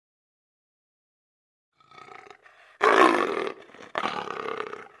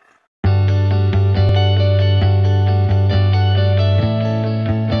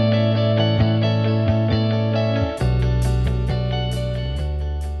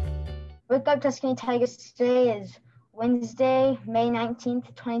Wake Up Tuscany Tigers. Today is Wednesday, May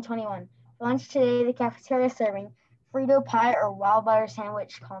 19th, 2021. For lunch today, the cafeteria is serving Frito pie or wild butter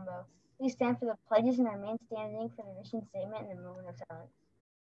sandwich combo. Please stand for the pledges and remain standing for the mission statement in a moment of silence.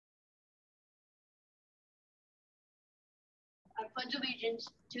 I pledge allegiance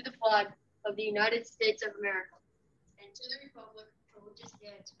to the flag of the United States of America and to the republic for which it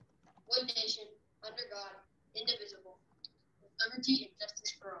stands, one nation, under God, indivisible, with liberty and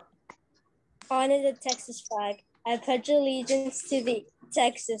justice for all. Honor the Texas flag. I pledge allegiance to the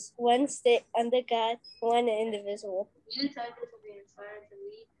Texas, one state, under God, one and indivisible. We the Tigers will be inspired to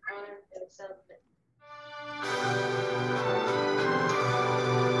lead, honor, and celebrate.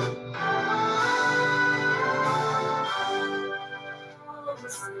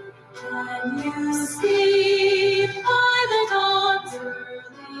 Can you see by the dawn's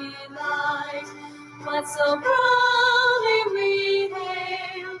early light what so proudly we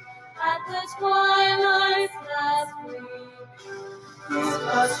hailed at the twilight's last gleam?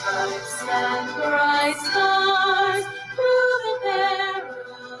 The stripes and bright stars through the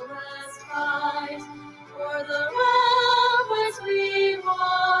perilous fight, for the ramparts we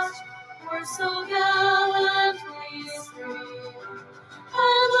watched were so gallantly streamed.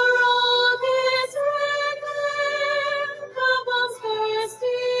 And the rocket's red glare, the bombs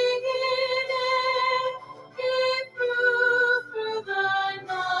bursting in air, gave proof through the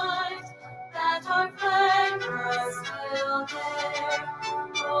night that our flag was still there.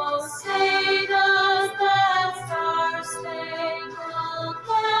 Oh, say does that star-spangled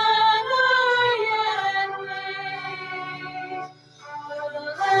banner yet wave for the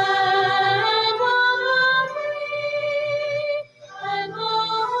land of the free and the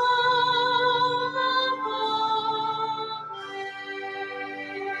home of all brave.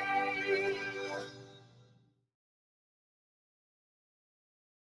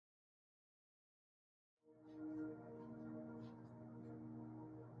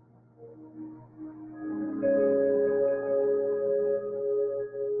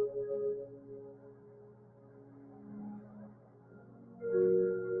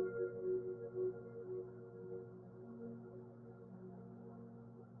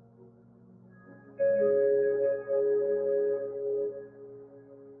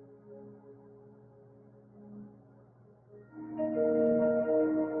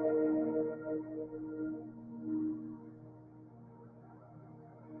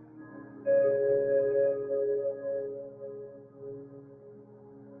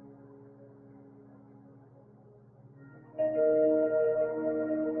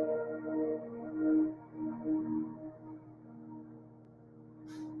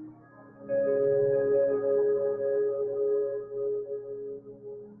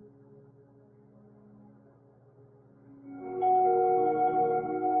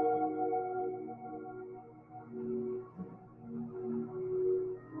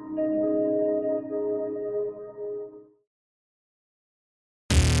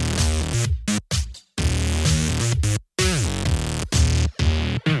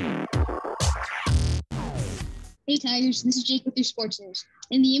 Hey Tigers, this is Jake with your sports news.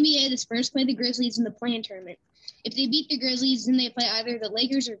 In the NBA, the Spurs play the Grizzlies in the play-in tournament. If they beat the Grizzlies, then they play either the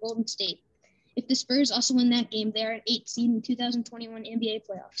Lakers or Golden State. If the Spurs also win that game, they are an 8th seed in the 2021 NBA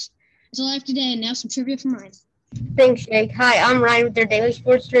playoffs. That's all I have today, and now some trivia from Ryan. Thanks, Jake. Hi, I'm Ryan with their daily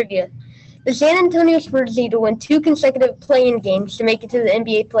sports trivia. The San Antonio Spurs need to win 2 consecutive play-in games to make it to the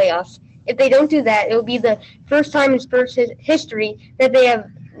NBA playoffs. If they don't do that, it will be the first time in Spurs history that they have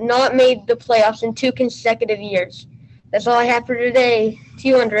not made the playoffs in 2 consecutive years. That's all I have for today. To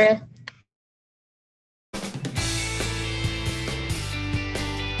you, Andrea.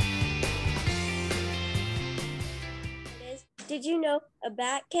 Did you know a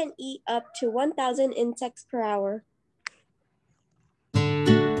bat can eat up to 1,000 insects per hour?